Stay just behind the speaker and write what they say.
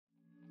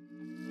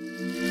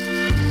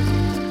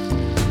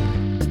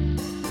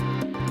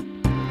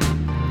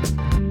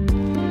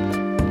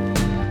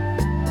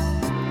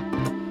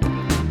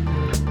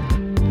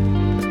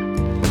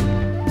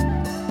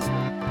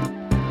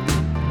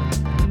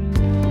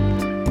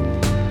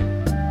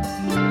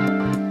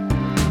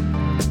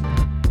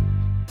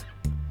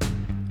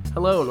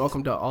Hello and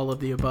welcome to All of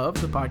the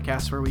Above, the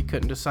podcast where we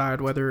couldn't decide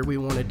whether we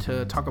wanted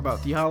to talk about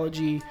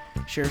theology,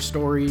 share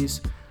stories,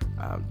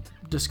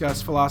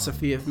 discuss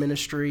philosophy of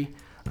ministry,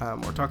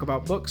 or talk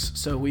about books.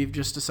 So we've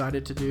just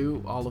decided to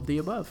do all of the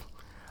above.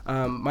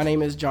 My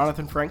name is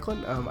Jonathan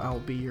Franklin. I'll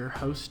be your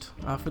host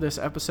for this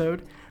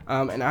episode.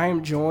 And I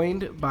am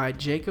joined by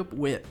Jacob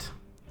Witt.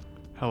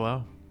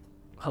 Hello.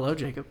 Hello,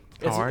 Jacob.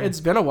 How are you? It's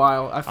been a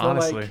while. I feel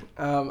Honestly.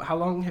 like, how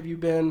long have you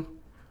been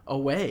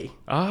away?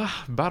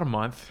 About a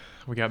month.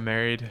 We got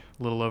married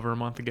a little over a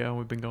month ago.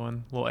 We've been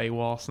going a little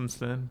AWOL since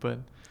then, but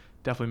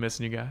definitely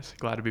missing you guys.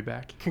 Glad to be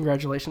back.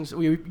 Congratulations.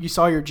 You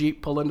saw your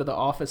Jeep pull into the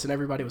office and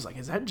everybody was like,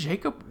 is that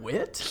Jacob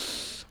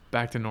Witt?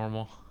 Back to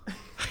normal.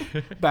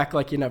 Back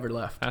like you never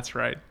left. That's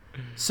right.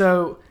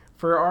 So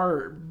for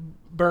our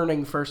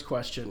burning first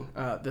question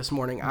this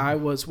morning, I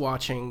was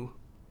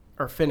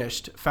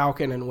finished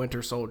Falcon and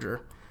Winter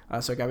Soldier.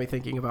 So it got me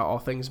thinking about all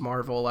things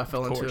Marvel. I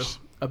fell into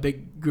a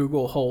big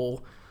Google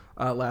hole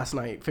last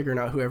night figuring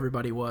out who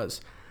everybody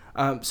was.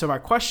 So my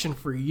question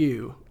for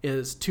you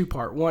is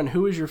two-part. One,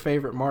 who is your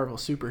favorite Marvel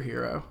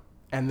superhero?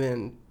 And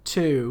then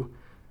two,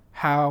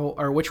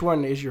 which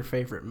one is your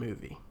favorite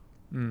movie?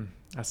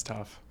 That's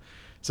tough.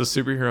 So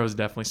superhero is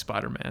definitely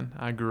Spider-Man.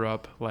 I grew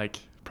up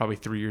probably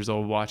 3 years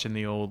old watching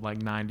the old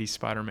 90s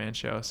Spider-Man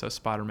show. So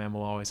Spider-Man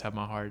will always have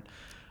my heart.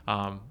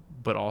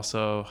 But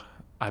also,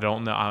 I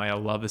don't know. I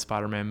love the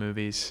Spider-Man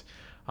movies.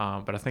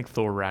 But I think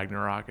Thor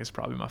Ragnarok is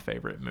probably my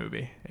favorite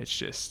movie.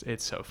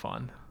 It's so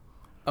fun.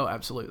 Oh,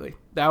 absolutely.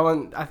 That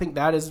one, I think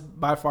that is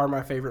by far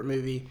my favorite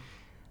movie.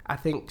 I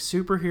think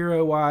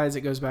superhero-wise,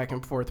 it goes back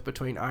and forth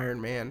between Iron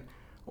Man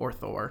or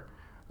Thor.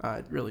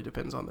 It really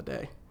depends on the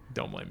day.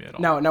 Don't blame me at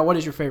all. Now, what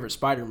is your favorite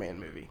Spider-Man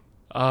movie?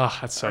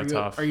 That's so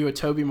tough. Are you a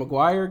Tobey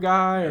Maguire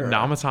guy? Or? No,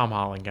 I'm a Tom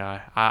Holland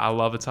guy. I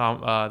love the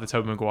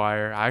Tobey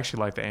Maguire. I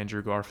actually like the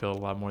Andrew Garfield a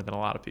lot more than a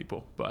lot of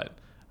people, but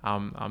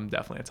I'm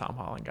definitely a Tom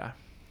Holland guy.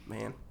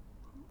 Man,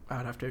 I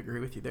would have to agree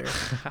with you there.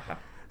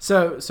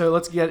 So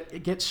let's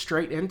get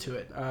straight into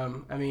it.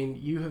 I mean,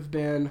 you have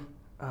been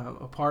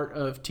a part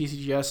of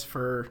TCGS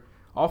for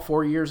all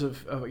 4 years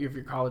of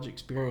your college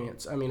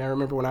experience. I mean, I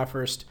remember when I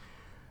first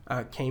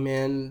came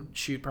in,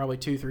 probably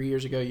 2-3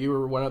 years ago, you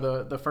were one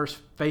of the first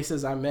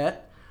faces I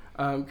met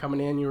coming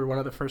in. You were one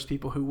of the first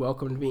people who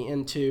welcomed me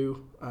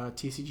into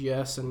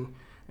TCGS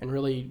and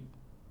really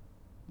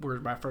were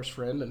my first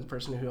friend and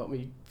person who helped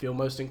me feel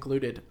most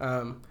included.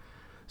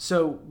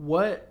 So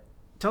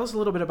tell us a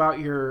little bit about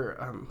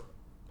your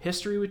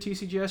history with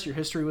TCGS, your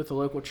history with the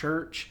local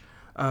church,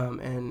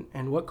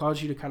 and what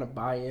caused you to kind of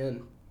buy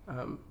in,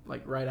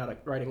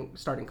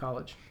 starting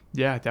college.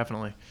 Yeah,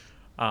 definitely.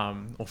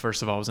 Well,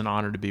 first of all, it was an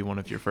honor to be one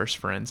of your first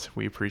friends.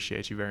 We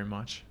appreciate you very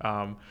much.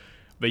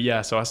 But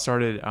yeah, so I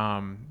started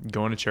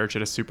going to church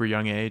at a super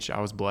young age. I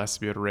was blessed to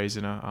be able to raise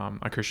in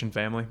a Christian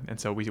family. And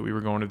so we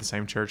were going to the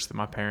same church that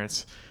my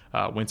parents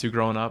went to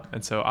growing up.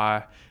 And so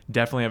I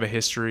definitely have a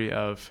history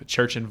of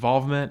church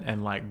involvement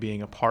and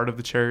being a part of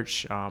the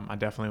church. I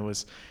definitely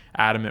was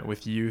adamant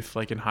with youth,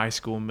 in high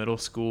school, middle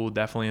school,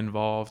 definitely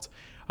involved.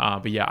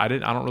 But yeah, I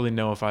don't really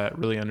know if I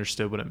really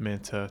understood what it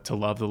meant to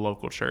love the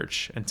local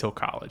church until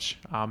college.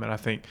 And I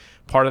think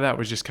part of that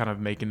was just kind of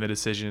making the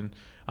decision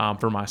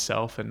for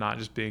myself and not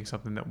just being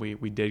something that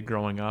we did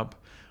growing up.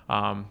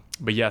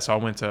 But yeah, so I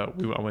went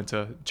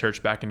to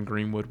church back in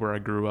Greenwood where I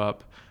grew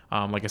up.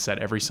 Like I said,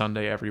 every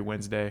Sunday, every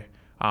Wednesday.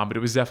 But it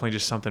was definitely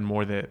just something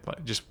more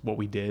that just what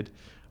we did.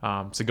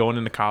 So going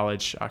into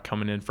college,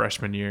 coming in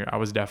freshman year, I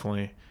was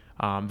definitely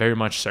very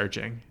much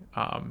searching.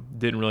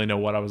 Didn't really know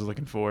what I was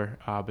looking for,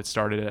 but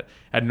started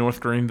at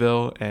North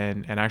Greenville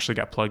and actually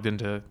got plugged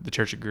into the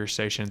church at Greer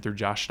Station through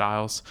Josh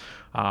Stiles.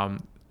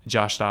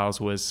 Josh Stiles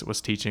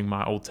was teaching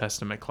my Old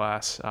Testament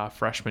class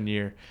freshman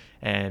year,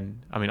 and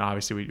I mean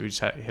obviously we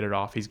just hit it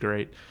off. He's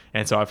great,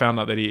 and so I found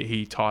out that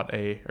he taught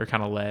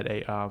led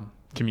a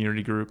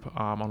community group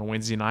on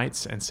Wednesday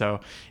nights, and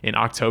so in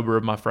October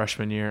of my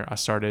freshman year I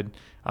started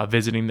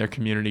visiting their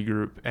community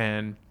group,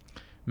 and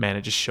man,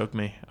 it just shook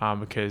me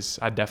because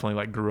I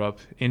definitely grew up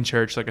in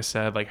church, like I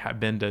said, had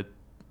been to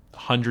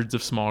hundreds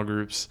of small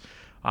groups,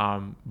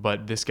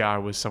 but this guy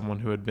was someone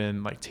who had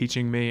been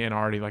teaching me and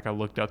already I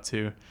looked up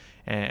to.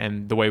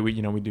 And the way we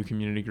do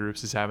community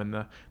groups is having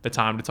the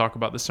time to talk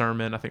about the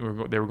sermon. I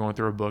think they were going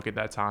through a book at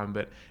that time,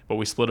 but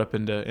we split up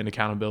into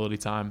accountability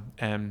time,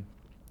 and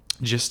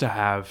just to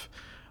have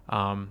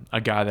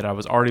a guy that I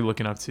was already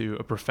looking up to,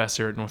 a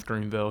professor at North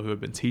Greenville who had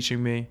been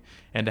teaching me,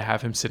 and to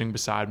have him sitting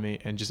beside me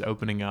and just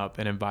opening up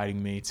and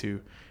inviting me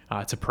to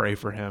pray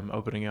for him,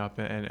 opening up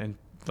and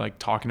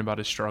talking about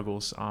his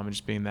struggles, and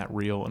just being that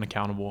real and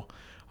accountable.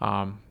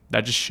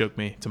 That just shook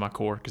me to my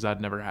core because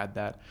I'd never had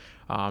that.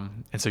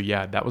 And so,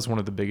 yeah, that was one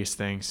of the biggest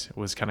things,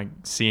 was kind of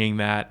seeing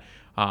that.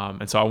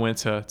 And so I went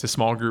to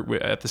small group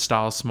at the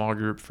Stiles small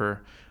group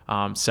for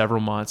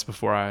several months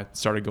before I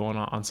started going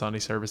on Sunday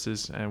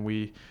services. And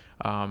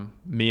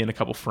me and a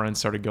couple friends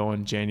started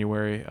going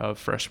January of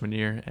freshman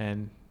year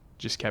and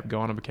just kept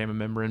going. I became a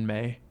member in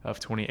May of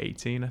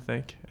 2018, I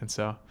think. And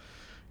so,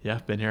 yeah,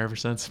 been here ever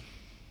since.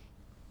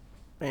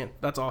 Man,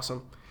 that's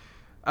awesome.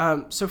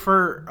 So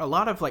for a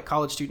lot of like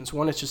college students,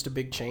 one, it's just a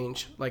big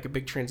change, like a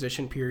big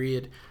transition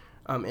period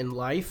in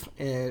life.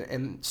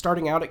 And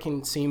starting out, it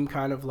can seem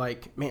kind of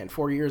like, man,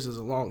 4 years is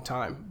a long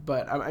time.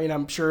 But I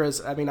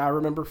mean, I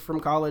remember from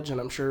college, and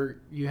I'm sure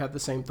you have the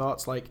same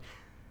thoughts. Like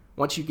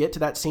once you get to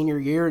that senior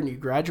year and you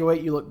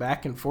graduate, you look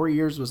back and 4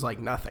 years was like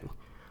nothing.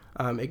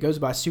 It goes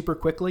by super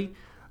quickly.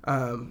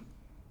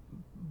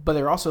 But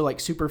they're also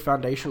like super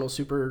foundational,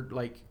 super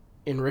like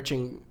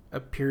enriching a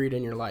period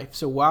in your life.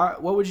 So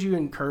what would you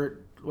encourage?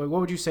 What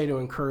would you say to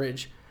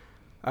encourage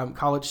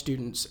college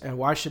students, and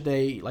why should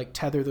they like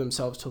tether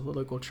themselves to the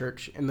local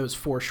church in those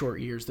 4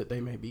 short years that they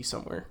may be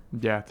somewhere?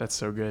 Yeah, that's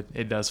so good.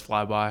 It does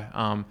fly by.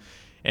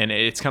 And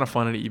it's kind of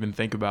funny to even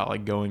think about,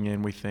 like going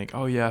in, we think,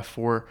 oh yeah,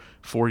 4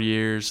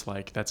 years,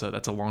 like that's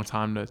a long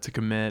time to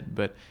commit,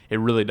 but it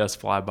really does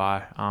fly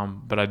by.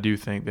 But I do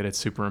think that it's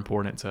super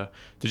important to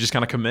just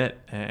kind of commit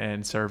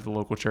and serve the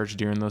local church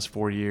during those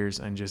 4 years,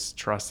 and just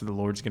trust that the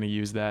Lord's going to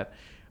use that.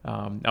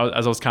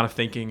 As I was kind of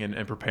thinking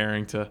and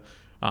preparing to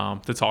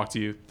talk to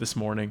you this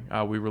morning,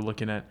 I was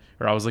looking at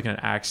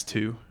Acts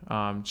 2,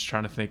 just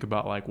trying to think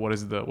about like what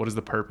is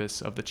the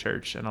purpose of the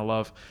church. And I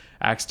love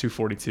Acts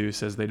 2:42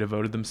 says they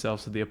devoted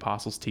themselves to the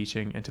apostles'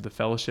 teaching and to the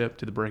fellowship,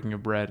 to the breaking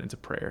of bread, and to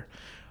prayer.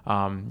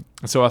 And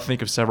so I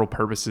think of several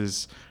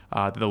purposes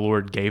that the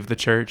Lord gave the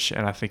church,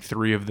 and I think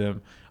 3 of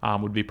them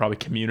would be probably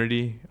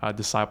community,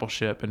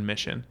 discipleship, and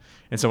mission.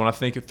 And so when I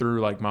think it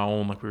through, like my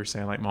own, like we were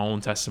saying, like my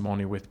own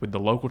testimony with the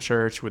local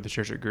church, with the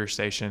church at Greer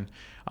Station,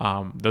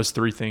 those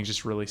 3 things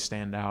just really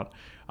stand out.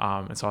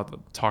 And so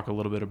I'll talk a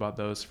little bit about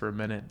those for a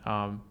minute.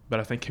 But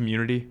I think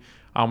community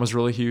was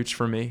really huge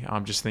for me.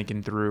 Just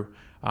thinking through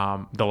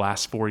the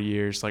last 4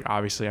 years, like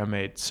obviously I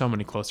made so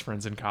many close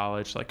friends in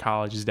college. Like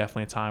college is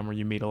definitely a time where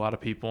you meet a lot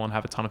of people and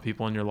have a ton of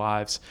people in your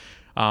lives.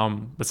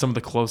 But some of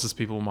the closest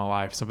people in my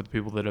life, some of the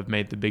people that have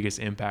made the biggest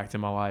impact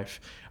in my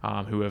life,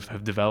 who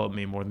have developed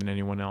me more than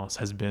anyone else,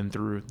 has been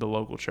through the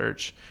local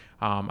church.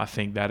 I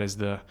think that is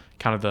the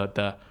kind of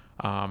the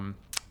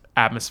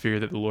atmosphere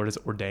that the Lord has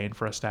ordained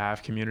for us to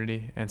have,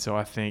 community. And so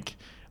I think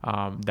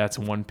that's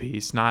one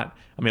piece.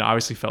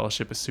 Obviously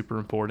fellowship is super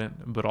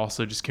important, but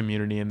also just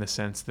community in the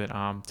sense that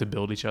to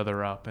build each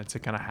other up and to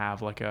kind of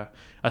have like a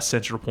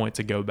central point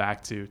to go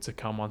back to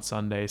come on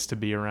Sundays, to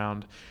be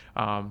around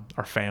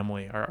our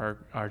family,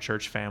 our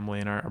church family,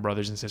 and our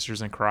brothers and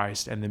sisters in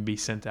Christ, and then be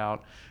sent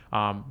out.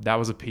 That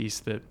was a piece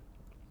that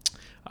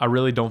I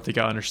really don't think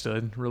I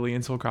understood really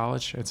until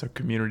college. And so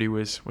community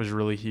was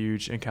really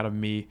huge, and kind of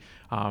me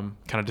kind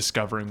of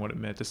discovering what it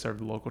meant to serve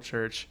the local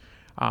church.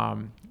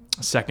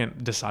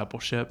 Second,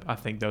 discipleship. I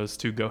think those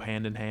 2 go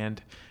hand in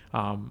hand.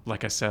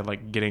 Like I said,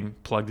 like getting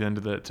plugged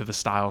into the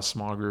style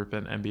small group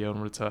and be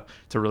able to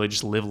really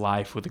just live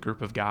life with a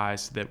group of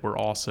guys that were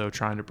also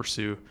trying to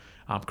pursue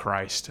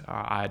Christ.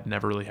 I had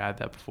never really had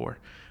that before.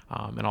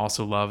 And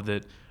also love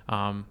that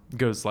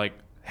goes like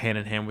hand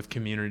in hand with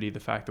community, the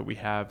fact that we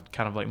have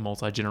kind of like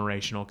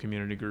multi-generational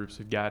community groups.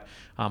 We've got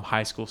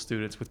high school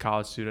students with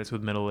college students,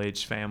 with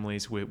middle-aged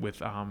families,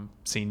 with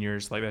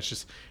seniors. Like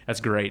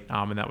that's great,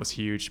 and that was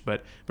huge.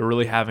 But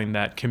really having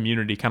that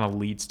community kind of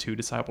leads to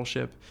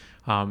discipleship.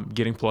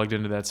 Getting plugged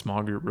into that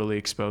small group really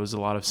exposed a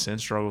lot of sin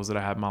struggles that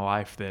I had in my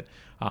life that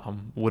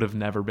would have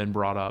never been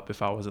brought up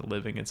if I wasn't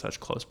living in such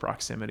close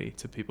proximity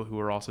to people who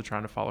are also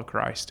trying to follow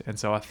Christ. And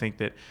so I think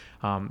that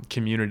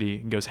community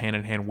goes hand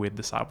in hand with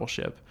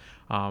discipleship.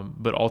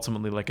 But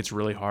ultimately, like it's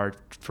really hard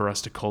for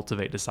us to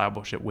cultivate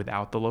discipleship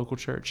without the local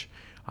church.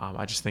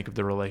 I just think of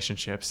the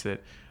relationships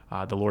that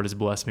the Lord has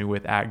blessed me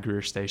with at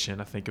Greer Station.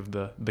 I think of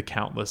the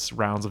countless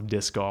rounds of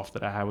disc golf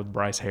that I had with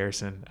Bryce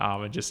Harrison,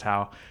 and just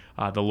how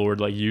the Lord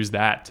like used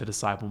that to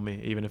disciple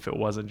me, even if it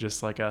wasn't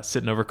just like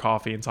sitting over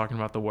coffee and talking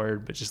about the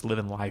Word, but just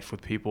living life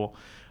with people,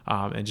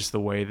 and just the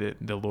way that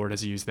the Lord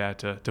has used that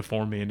to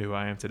form me into who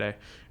I am today.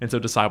 And so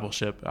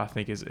discipleship, I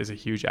think, is a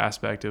huge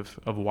aspect of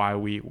why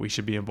we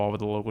should be involved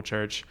with the local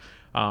church.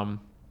 And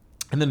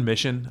then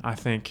mission, I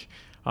think,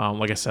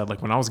 like I said,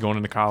 like when I was going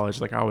into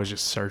college, like I was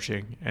just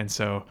searching. And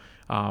so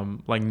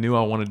like knew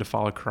I wanted to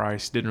follow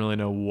Christ, didn't really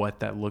know what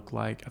that looked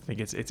like. I think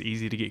it's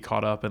easy to get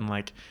caught up in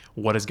like,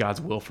 what is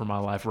God's will for my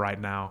life right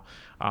now?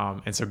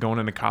 And so going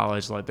into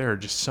college, like there are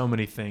just so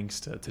many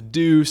things to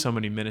do, so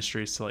many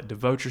ministries to like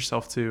devote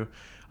yourself to.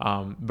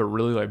 But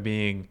really like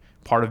being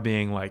part of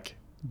being like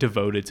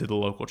devoted to the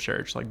local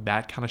church, like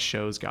that kind of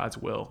shows God's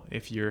will.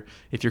 If you're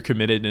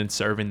committed in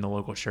serving the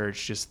local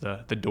church, just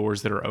the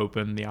doors that are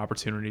open, the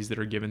opportunities that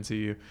are given to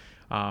you.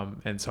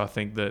 And so I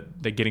think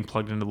that getting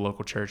plugged into the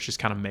local church just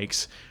kind of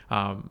makes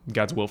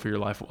God's will for your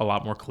life a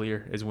lot more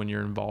clear, is when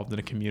you're involved in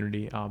a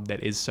community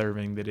that is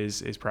serving, that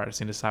is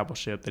practicing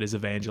discipleship, that is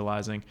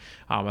evangelizing.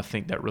 I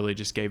think that really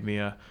just gave me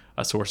a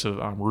source of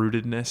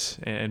rootedness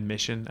and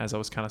mission as I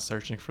was kind of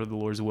searching for the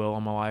Lord's will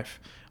on my life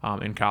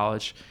in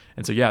college.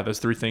 And so, yeah, those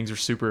 3 things are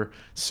super,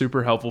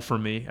 super helpful for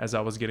me as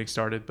I was getting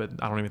started, but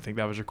I don't even think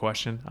that was your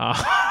question.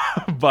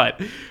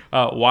 But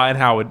why and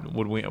how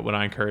would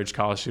I encourage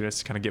college students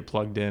to kind of get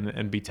plugged in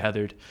and be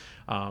tethered?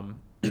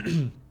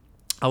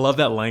 I love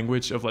that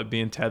language of like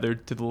being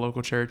tethered to the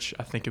local church.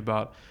 I think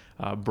about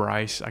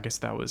Bryce. I guess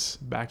that was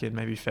back in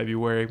maybe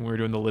February when we were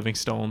doing the Living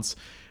Stones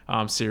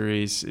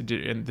series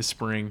in the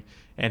spring,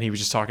 and he was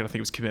just talking. I think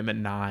it was Commitment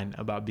 9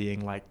 about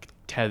being like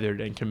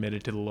tethered and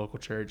committed to the local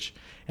church.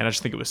 And I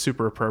just think it was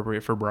super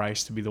appropriate for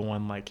Bryce to be the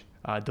one like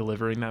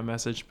delivering that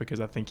message, because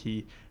I think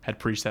he had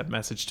preached that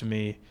message to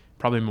me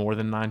probably more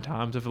than 9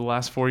 times over the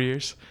last 4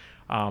 years.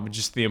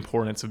 Just the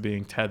importance of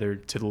being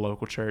tethered to the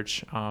local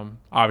church.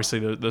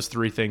 Obviously, those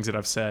 3 things that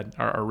I've said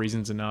are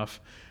reasons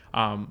enough.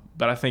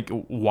 But I think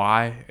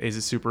why is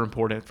it super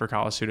important for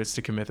college students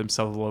to commit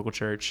themselves to the local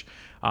church?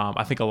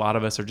 I think a lot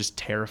of us are just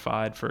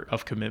terrified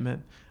of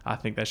commitment. I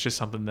think that's just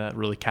something that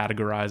really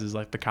categorizes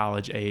like the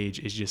college age,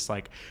 is just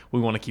like we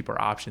want to keep our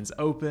options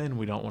open.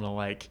 We don't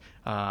want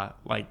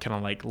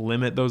to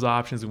limit those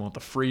options. We want the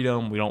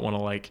freedom. We don't want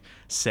to like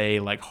say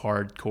like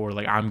hardcore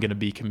like I'm going to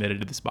be committed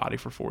to this body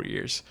for 4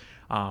 years.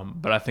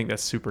 But I think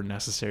that's super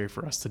necessary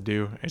for us to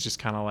do. It's just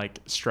kind of like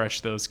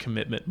stretch those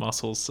commitment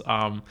muscles.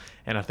 And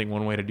I think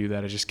one way to do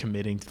that is just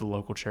committing to the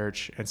local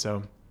church. And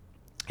so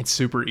it's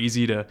super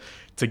easy to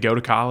go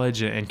to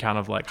college and kind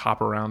of like hop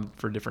around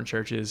for different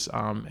churches.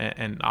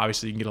 And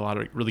obviously you can get a lot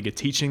of really good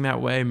teaching that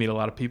way, meet a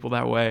lot of people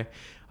that way.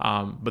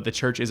 But the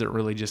church isn't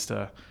really just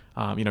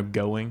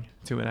going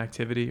to an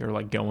activity or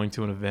like going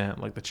to an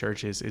event. Like the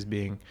church is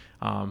being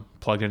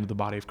plugged into the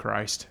body of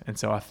Christ. And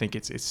so I think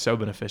it's so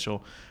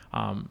beneficial,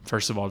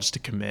 first of all, just to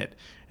commit.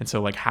 And so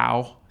like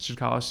how should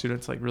college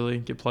students like really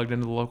get plugged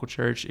into the local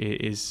church?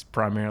 It is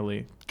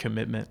primarily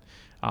commitment.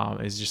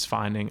 Is just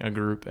finding a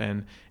group,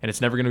 and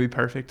it's never going to be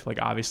perfect.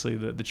 Like obviously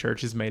the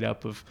church is made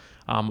up of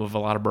a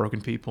lot of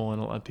broken people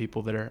and a lot of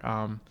people that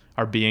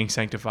are being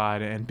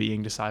sanctified and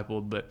being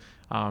discipled,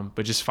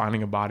 but just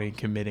finding a body and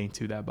committing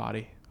to that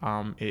body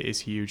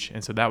is huge.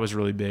 And so that was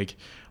really big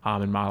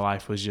in my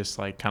life, was just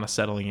like kind of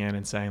settling in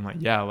and saying like,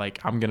 yeah, like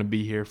I'm going to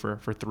be here for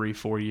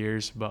 3-4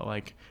 years, but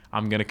like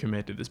I'm going to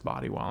commit to this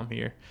body while I'm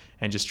here,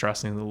 and just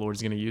trusting the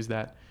Lord's going to use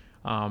that.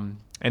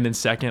 And then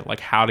second, like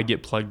how to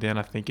get plugged in,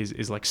 I think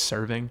is like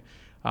serving.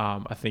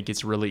 I think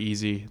it's really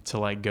easy to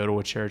like go to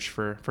a church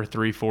for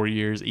 3-4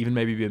 years, even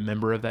maybe be a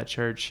member of that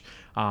church,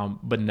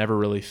 but never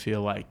really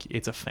feel like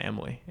it's a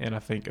family. And I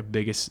think a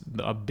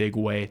big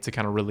way to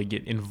kind of really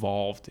get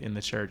involved in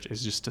the church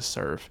is just to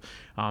serve,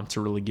 to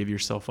really give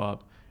yourself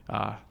up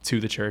to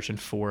the church and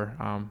for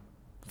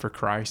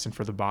Christ and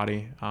for the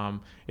body.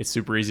 It's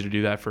super easy to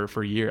do that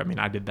for a year. I mean,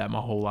 I did that my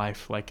whole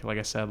life. Like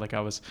I said, like I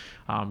was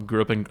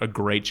grew up in a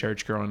great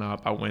church growing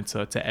up. I went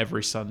to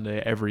every Sunday,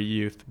 every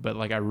youth, but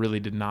like I really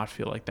did not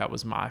feel like that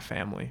was my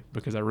family,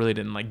 because I really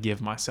didn't like give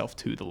myself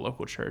to the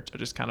local church. I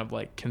just kind of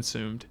like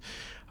consumed.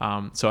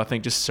 So I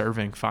think just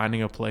serving,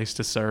 finding a place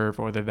to serve,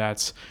 whether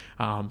that's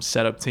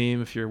setup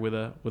team if you're with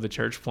a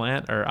church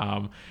plant,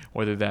 or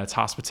whether that's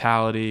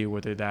hospitality,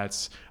 whether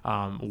that's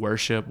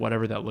worship,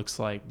 whatever that looks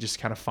like, just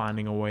kind of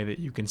finding a way that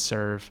you can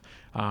serve,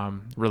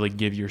 really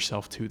give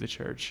yourself to the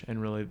church, and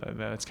really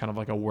that's kind of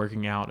like a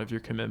working out of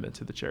your commitment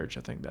to the church.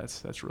 I think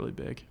that's really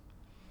big.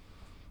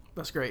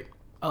 That's great.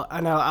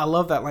 I know I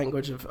love that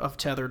language of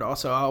tethered.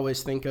 Also, I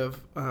always think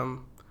of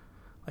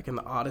like in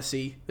the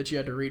Odyssey that you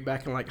had to read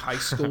back in like high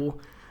school.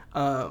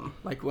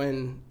 Like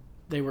when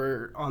they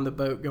were on the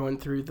boat going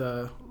through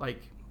the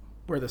like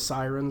where the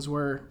sirens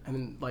were,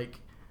 and like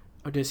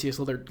Odysseus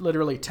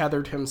literally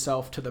tethered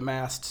himself to the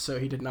mast so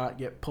he did not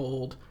get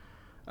pulled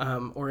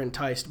or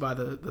enticed by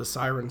the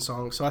siren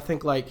song. So I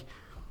think like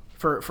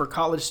for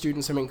college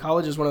students, I mean,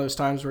 college is one of those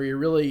times where you're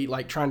really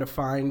like trying to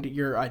find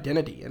your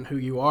identity and who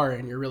you are,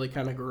 and you're really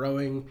kind of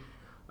growing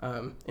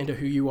into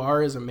who you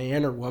are as a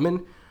man or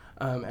woman.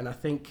 And I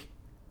think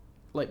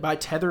like by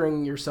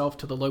tethering yourself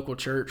to the local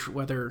church,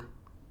 whether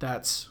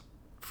that's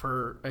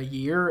for a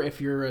year if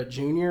you're a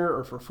junior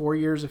or for 4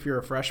 years if you're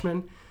a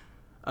freshman,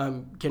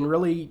 can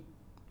really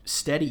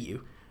steady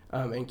you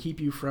and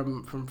keep you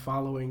from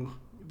following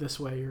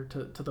this way or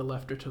to the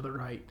left or to the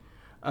right.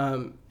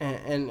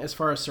 And as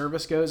far as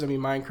service goes, I mean,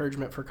 my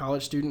encouragement for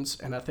college students,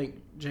 and I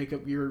think,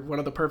 Jacob, you're one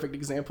of the perfect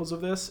examples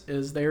of this,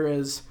 is there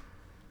is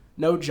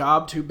no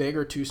job too big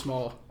or too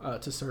small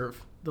to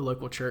serve the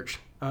local church.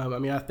 I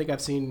mean, I think I've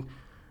seen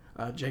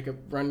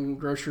Jacob run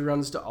grocery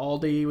runs to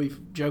Aldi.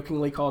 We've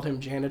jokingly called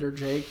him Janitor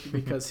Jake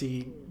because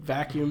he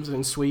vacuums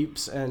and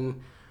sweeps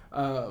and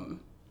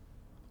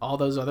all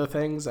those other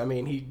things. I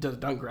mean, he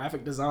done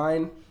graphic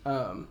design.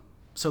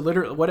 So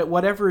literally,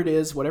 whatever it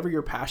is, whatever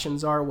your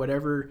passions are,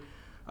 whatever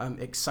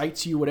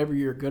excites you, whatever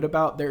you're good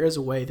about, there is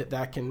a way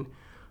that can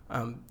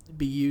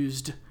be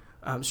used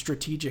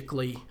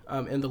strategically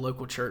in the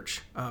local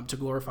church to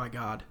glorify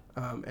God.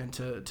 And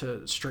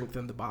to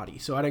strengthen the body.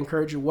 So I'd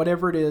encourage you,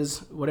 whatever it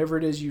is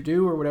you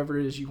do or whatever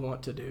it is you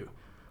want to do,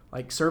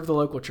 like serve the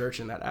local church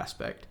in that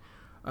aspect.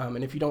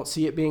 And if you don't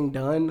see it being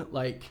done,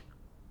 like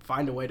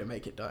find a way to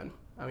make it done.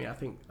 I mean, I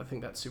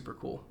think that's super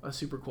cool, a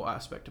super cool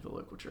aspect of the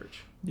local church.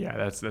 Yeah,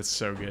 that's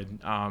so good.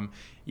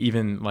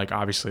 Even like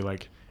obviously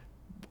like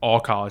all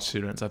college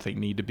students, I think,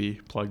 need to be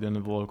plugged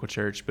into the local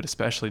church, but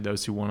especially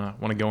those who want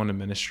to go into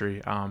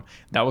ministry.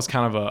 That was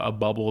kind of a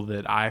bubble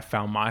that I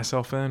found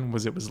myself in.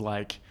 It was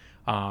like,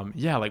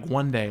 like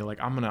one day, like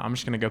I'm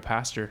just gonna go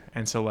pastor.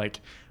 And so like,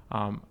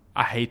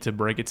 I hate to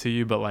break it to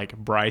you, but like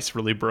Bryce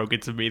really broke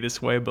it to me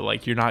this way. But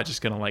like, you're not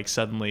just gonna like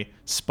suddenly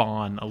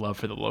spawn a love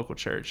for the local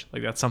church.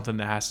 Like that's something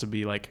that has to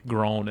be like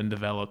grown and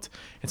developed.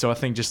 And so I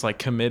think just like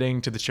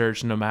committing to the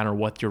church, no matter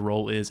what your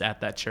role is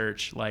at that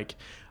church, like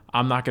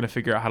I'm not going to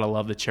figure out how to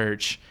love the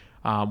church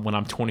when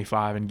I'm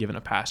 25 and given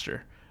a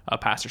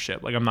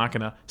pastorship. Like I'm not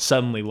going to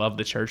suddenly love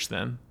the church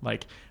then.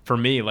 Like for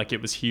me, like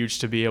it was huge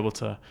to be able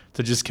to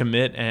just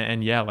commit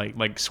and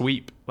like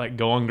sweep, like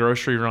go on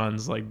grocery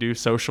runs, like do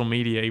social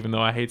media, even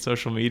though I hate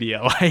social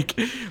media,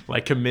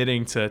 like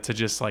committing to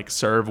just like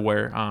serve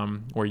where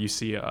you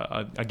see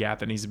a gap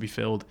that needs to be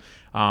filled.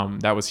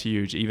 That was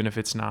huge, even if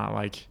it's not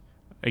like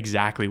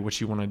exactly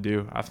what you want to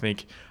do. I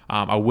think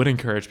I would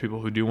encourage people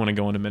who do want to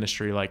go into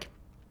ministry, like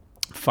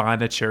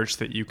find a church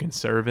that you can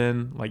serve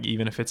in, like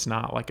even if it's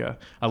not like a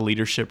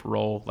leadership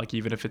role, like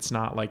even if it's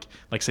not like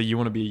say you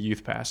want to be a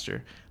youth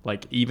pastor,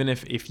 like even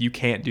if you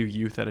can't do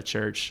youth at a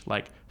church,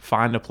 like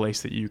find a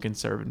place that you can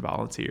serve and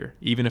volunteer,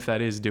 even if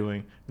that is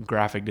doing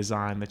graphic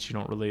design that you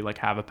don't really like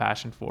have a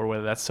passion for,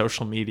 whether that's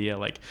social media.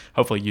 Like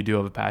hopefully you do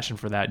have a passion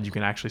for that and you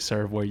can actually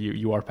serve where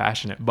you are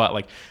passionate. But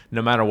like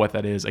no matter what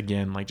that is,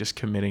 again, like just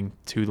committing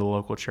to the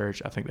local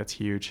church, I think that's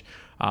huge.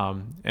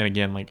 And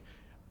again, like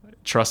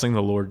trusting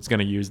the Lord is going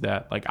to use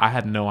that. Like I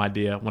had no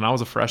idea when I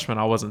was a freshman.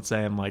 I wasn't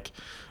saying like,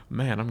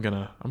 man, I'm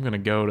gonna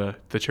go to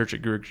the church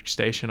at Greer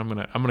Station. I'm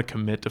gonna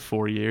commit to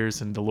 4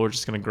 years and the Lord's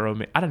just gonna grow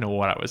me. I didn't know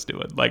what I was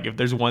doing. Like if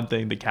there's one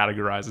thing that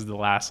categorizes the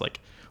last like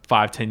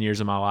 5-10 years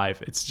of my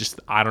life, it's just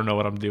I don't know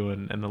what I'm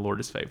doing and the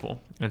Lord is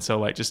faithful. And so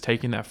like just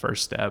taking that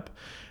first step,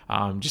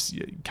 just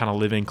kind of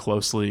living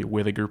closely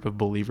with a group of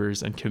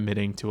believers and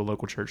committing to a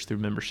local church through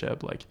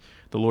membership, like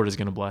the Lord is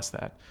going to bless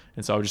that.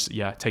 And so I would just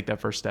take that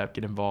first step,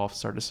 get involved,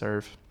 start to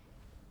serve.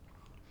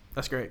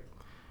 That's great.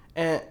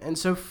 And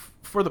so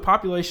for the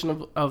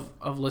population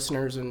of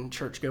listeners and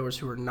churchgoers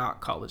who are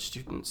not college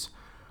students,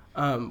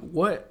 how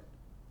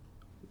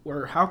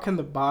can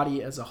the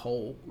body as a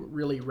whole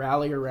really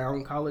rally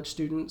around college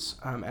students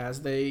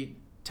as they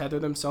tether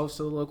themselves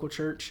to the local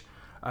church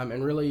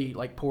and really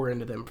like pour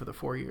into them for the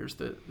 4 years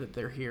that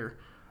they're here?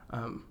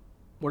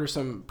 What are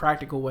some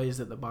practical ways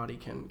that the body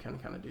can kind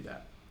of do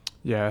that?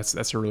 Yeah,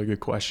 that's a really good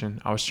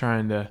question. I was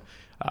trying to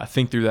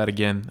think through that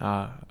again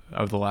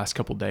over the last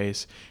couple of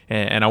days,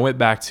 and I went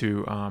back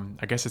to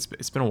I guess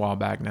it's been a while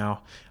back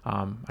now.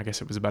 I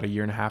guess it was about a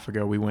year and a half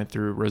ago. We went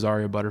through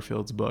Rosario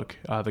Butterfield's book,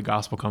 The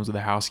Gospel Comes with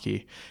a House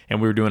Key, and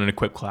we were doing an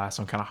equip class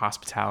on kind of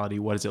hospitality.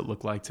 What does it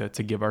look like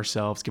to give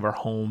ourselves, give our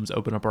homes,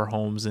 open up our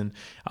homes, and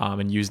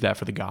use that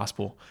for the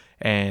gospel?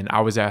 And I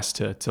was asked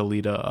to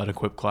lead an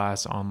equip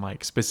class on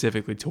like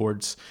specifically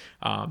towards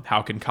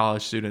how can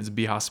college students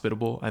be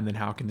hospitable, and then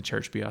how can the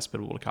church be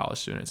hospitable to college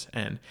students.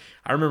 And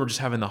I remember just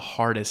having the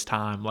hardest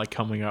time like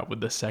coming up with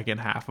the second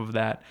half of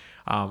that.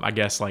 I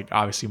guess like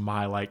obviously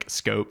my like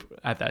scope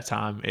at that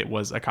time, it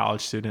was a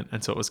college student,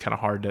 and so it was kind of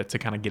hard to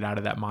kind of get out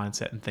of that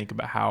mindset and think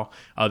about how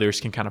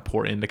others can kind of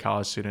pour into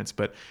college students.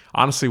 But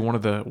honestly, one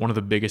of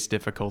the biggest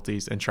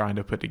difficulties in trying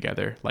to put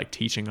together like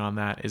teaching on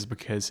that is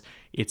because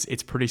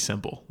it's pretty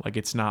simple. Like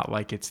it's not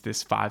like it's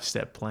this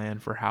 5-step plan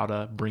for how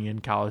to bring in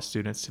college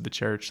students to the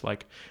church.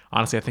 Like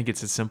honestly, I think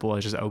it's as simple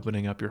as just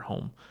opening up your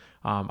home.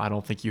 I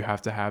don't think you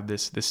have to have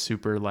this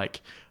super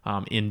like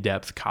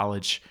in-depth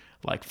college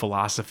like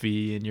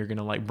philosophy, and you're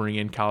gonna like bring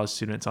in college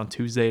students on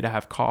Tuesday to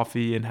have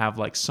coffee and have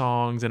like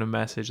songs and a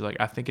message. Like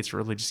I think it's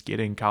really just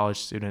getting college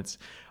students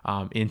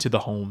into the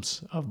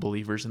homes of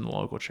believers in the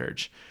local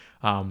church.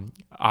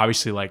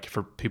 Obviously, like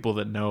for people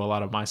that know a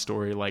lot of my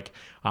story, like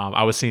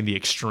I was seeing the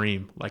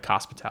extreme like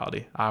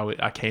hospitality.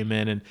 I came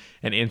in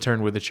and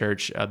interned with the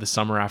church the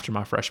summer after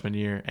my freshman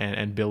year,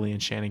 and Billy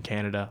and Shannon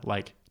Canada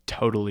like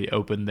totally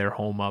opened their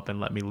home up and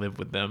let me live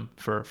with them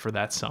for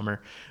that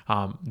summer.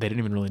 They didn't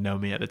even really know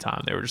me at the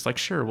time. They were just like,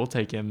 sure, we'll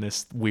take in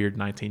this weird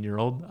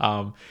 19-year-old.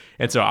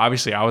 And so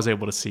obviously I was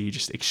able to see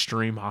just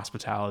extreme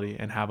hospitality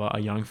and have a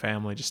young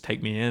family just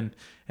take me in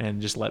and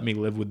just let me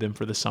live with them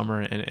for the summer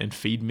and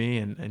feed me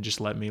and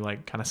just let me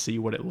like kind of see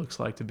what it looks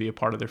like to be a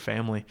part of their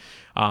family.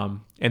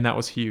 And that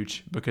was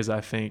huge because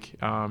I think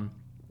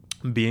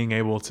being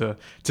able to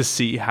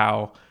see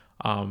how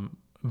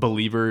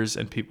believers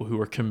and people who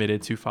are committed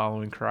to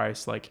following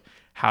Christ, like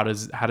how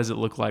does it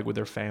look like with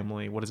their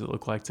family? What does it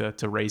look like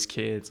to raise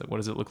kids? Like what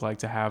does it look like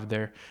to have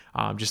their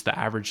just the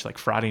average like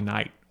Friday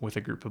night with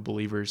a group of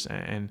believers?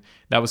 And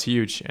that was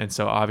huge. And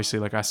so obviously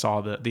like I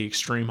saw the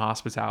extreme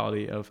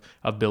hospitality of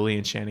Billy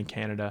and Shannon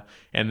Canada,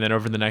 and then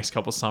over the next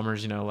couple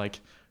summers, you know,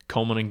 like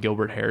Coleman and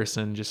Gilbert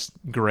Harrison just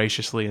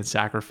graciously and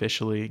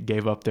sacrificially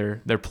gave up their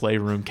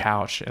playroom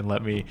couch and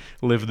let me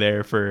live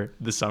there for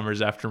the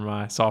summers after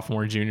my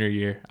sophomore and junior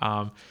year.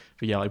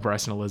 yeah, like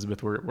Bryce and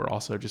Elizabeth were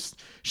also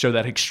just showed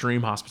that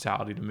extreme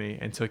hospitality to me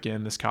and took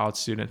in this college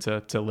student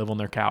to live on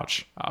their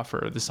couch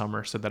for the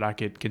summer so that I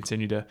could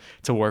continue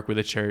to work with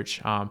the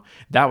church.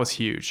 That was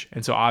huge.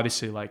 And so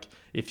obviously, like,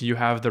 if you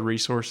have the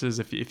resources,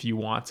 if you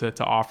want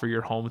to offer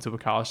your home to a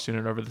college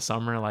student over the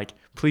summer, like,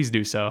 please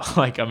do so.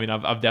 Like, I mean,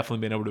 I've definitely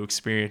been able to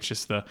experience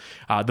just the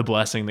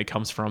blessing that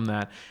comes from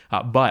that.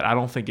 But I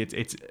don't think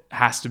it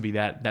has to be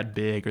that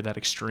big or that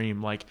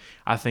extreme. Like,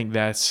 I think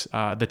that's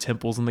the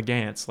Temples and the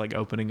Gants, like,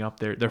 opening up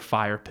their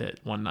fire pit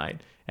one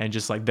night and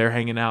just like they're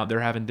hanging out, they're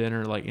having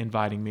dinner, like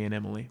inviting me and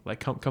Emily, like,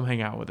 come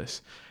hang out with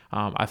us.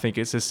 I think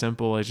it's as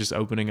simple as just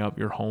opening up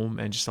your home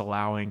and just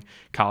allowing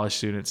college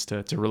students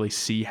to really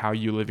see how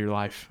you live your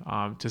life,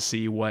 to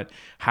see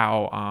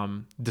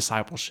how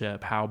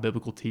discipleship, how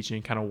biblical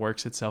teaching kind of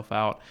works itself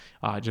out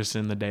just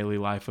in the daily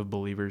life of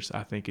believers,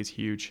 I think is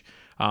huge.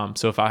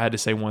 So if I had to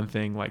say one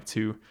thing, like,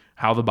 to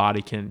how the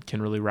body can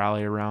really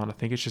rally around, I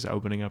think it's just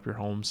opening up your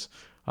homes.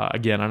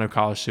 Again, I know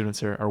college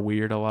students are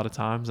weird a lot of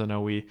times. I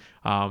know we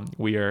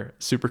are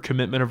super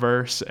commitment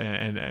averse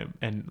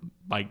and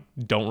like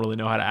don't really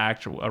know how to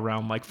act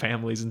around like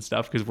families and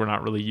stuff because we're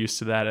not really used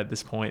to that at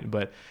this point.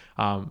 But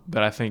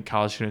I think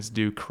college students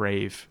do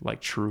crave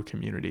like true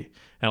community,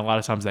 and a lot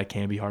of times that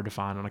can be hard to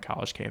find on a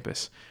college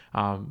campus.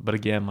 But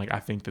again, like, I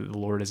think that the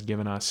Lord has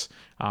given us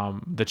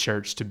the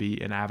church to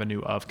be an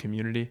avenue of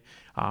community,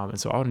 and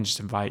so I would just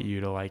invite you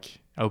to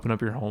like open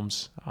up your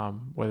homes,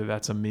 whether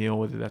that's a meal,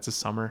 whether that's a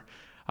summer.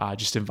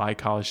 Just invite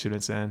college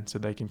students in so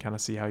they can kind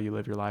of see how you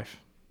live your life.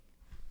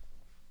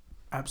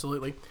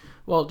 Absolutely.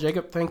 Well,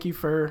 Jacob, thank you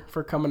for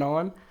coming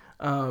on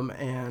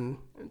and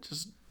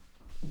just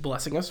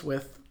blessing us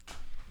with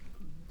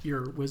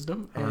your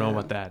wisdom. I don't know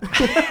about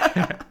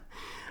that.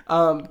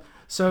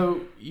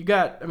 So you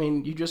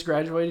just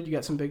graduated. You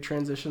got some big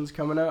transitions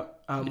coming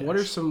up. Yes. What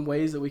are some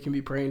ways that we can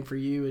be praying for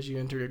you as you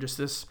enter just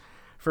this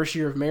first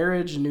year of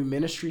marriage, a new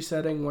ministry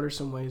setting? What are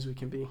some ways we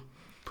can be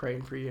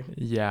praying for you?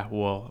 Yeah,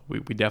 well, we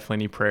definitely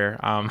need prayer.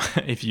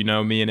 If you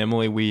know me and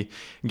Emily, we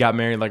got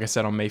married, like I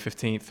said, on May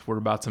 15th. We're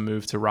about to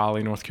move to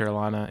Raleigh, North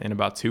Carolina in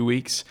about 2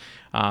 weeks.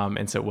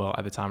 And so, well,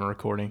 at the time of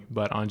recording,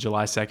 but on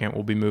July 2nd,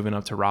 we'll be moving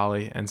up to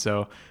Raleigh. And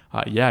so,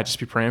 just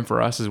be praying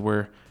for us as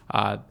we're,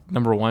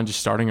 number one, just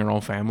starting our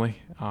own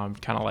family,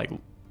 kind of like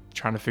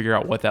trying to figure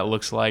out what that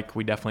looks like.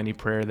 We definitely need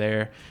prayer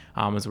there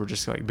as we're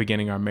just like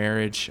beginning our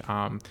marriage.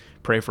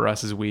 Pray for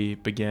us as we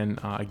begin,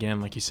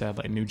 again, like you said,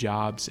 like new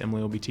jobs.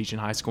 Emily will be teaching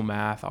high school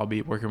math. I'll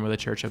be working with a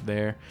church up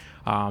there.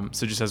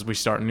 So just as we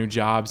start new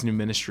jobs, new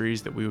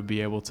ministries, that we would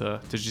be able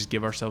to just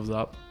give ourselves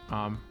up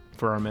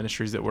for our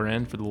ministries that we're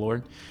in for the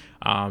Lord.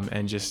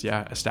 And just,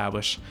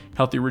 establish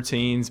healthy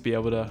routines, be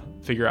able to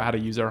figure out how to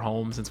use our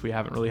home since we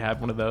haven't really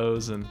had one of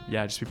those. And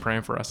just be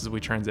praying for us as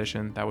we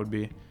transition. That'd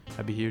be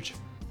huge.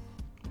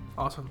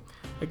 Awesome.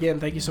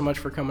 Again, thank you so much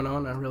for coming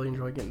on. I really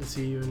enjoyed getting to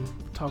see you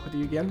and talk with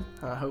you again.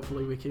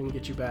 Hopefully we can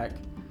get you back.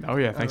 Oh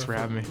yeah, thanks for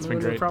having me. It's been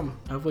great. No problem.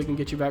 Hopefully we can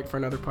get you back for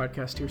another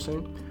podcast here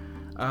soon.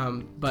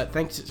 But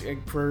thanks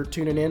for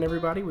tuning in,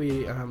 everybody.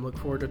 We look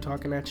forward to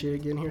talking at you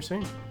again here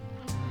soon.